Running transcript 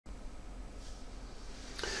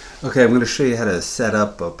Okay, I'm going to show you how to set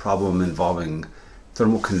up a problem involving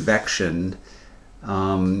thermal convection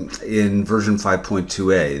in version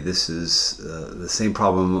 5.2a. This is the same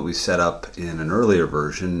problem that we set up in an earlier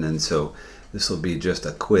version, and so this will be just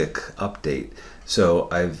a quick update. So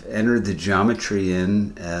I've entered the geometry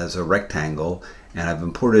in as a rectangle, and I've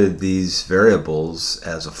imported these variables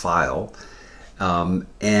as a file.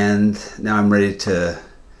 And now I'm ready to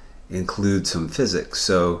include some physics.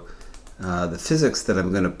 So the physics that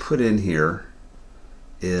I'm going to put in here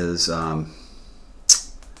is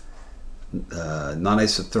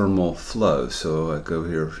non-isothermal flow. So I go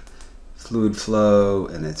here, fluid flow,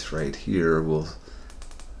 and it's right here. We're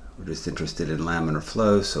just interested in laminar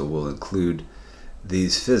flow, so we'll include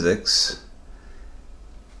these physics.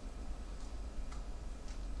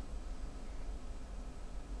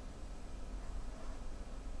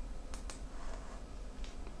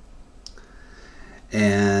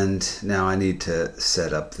 And now I need to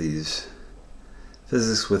set up these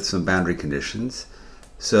physics with some boundary conditions.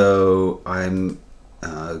 So I'm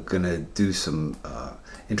going to do some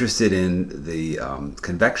interested in the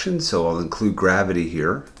convection, so I'll include gravity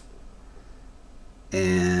here.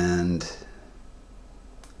 And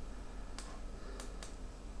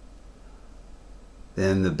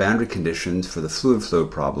then the boundary conditions for the fluid flow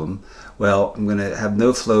problem. Well, I'm going to have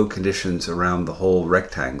no flow conditions around the whole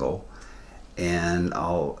rectangle, and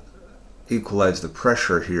I'll equalize the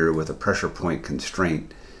pressure here with a pressure point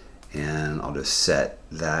constraint, and I'll just set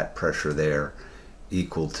that pressure there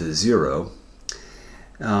equal to 0.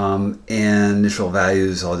 And initial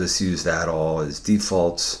values, I'll just use that all as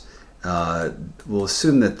defaults. We'll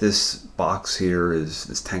assume that this box here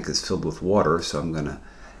this tank is filled with water, so I'm going to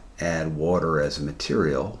add water as a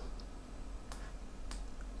material.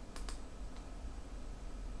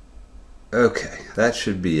 Okay, that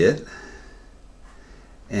should be it.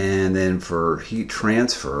 And then for heat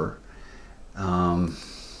transfer,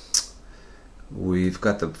 we've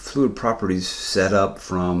got the fluid properties set up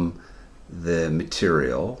from the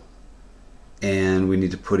material, and we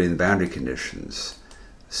need to put in boundary conditions.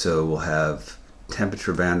 So we'll have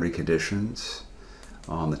temperature boundary conditions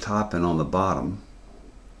on the top and on the bottom.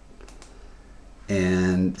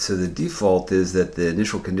 And so the default is that the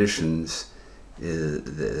initial conditions,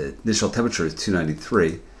 the initial temperature is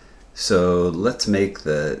 293. So let's make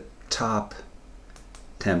the top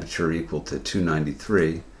temperature equal to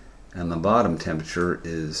 293, and the bottom temperature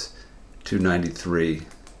is 293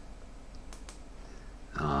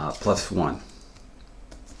 plus 1.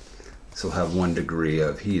 So we'll have 1 degree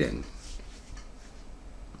of heating.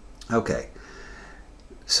 Okay,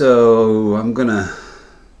 so I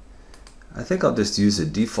think I'll just use a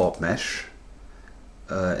default mesh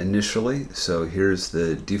initially. So here's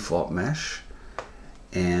the default mesh.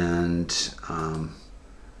 And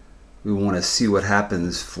we want to see what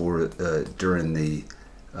happens for during the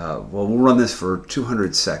well, we'll run this for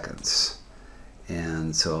 200 seconds,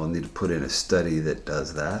 and so I'll need to put in a study that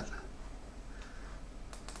does that.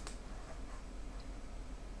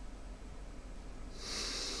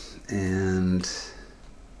 And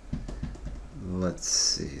let's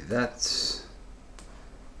see, and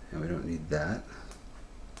we don't need that.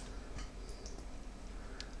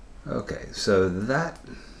 Okay, so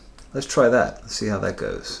let's try that. Let's see how that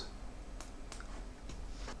goes.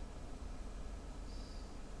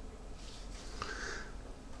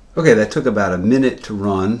 Okay, that took about a minute to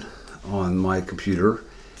run on my computer.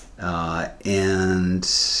 And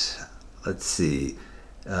let's see,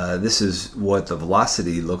 this is what the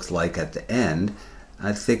velocity looks like at the end.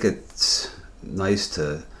 I think it's nice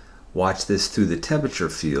to watch this through the temperature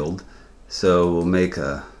field. So we'll make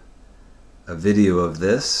a video of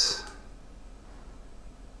this,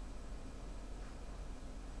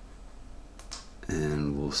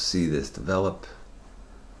 and we'll see this develop.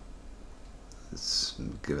 Let's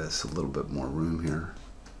give us a little bit more room here.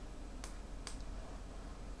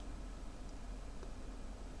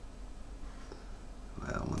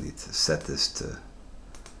 Well, we'll need to set this to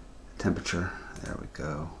temperature. There we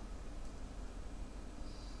go.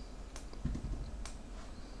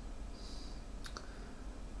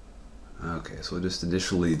 Okay, so we'll just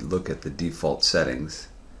initially look at the default settings,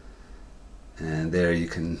 and there you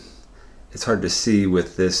can, it's hard to see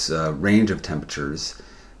with this range of temperatures.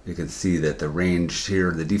 You can see that the range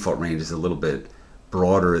here, the default range, is a little bit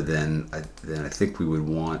broader than I think we would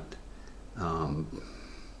want. So I'm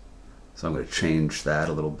going to change that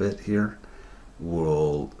a little bit here.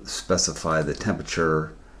 We'll specify the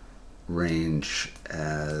temperature range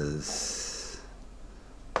as,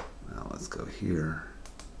 well, let's go here.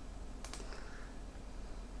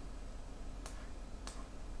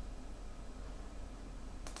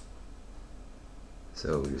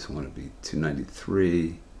 So we just want to be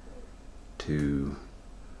 293 to,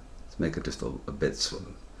 let's make it just a bit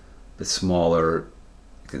smaller.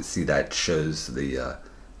 You can see that shows the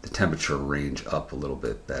temperature range up a little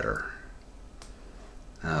bit better.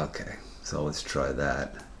 Okay, so let's try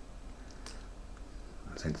that.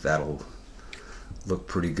 I think that'll look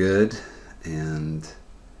pretty good. And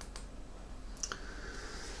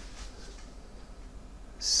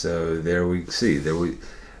so there we see,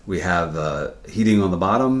 we have heating on the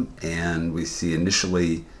bottom, and we see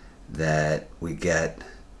initially that we get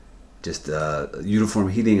just uniform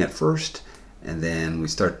heating at first, and then we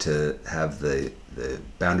start to have the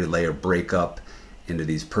boundary layer break up into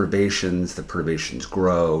these perturbations. The perturbations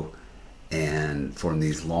grow and form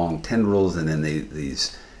these long tendrils, and then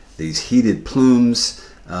these heated plumes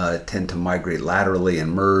tend to migrate laterally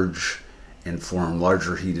and merge and form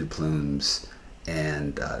larger heated plumes,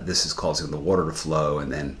 and this is causing the water to flow,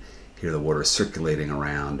 and then here the water is circulating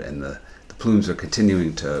around, and the plumes are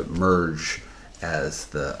continuing to merge as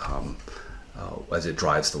it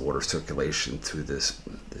drives the water circulation through this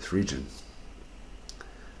region.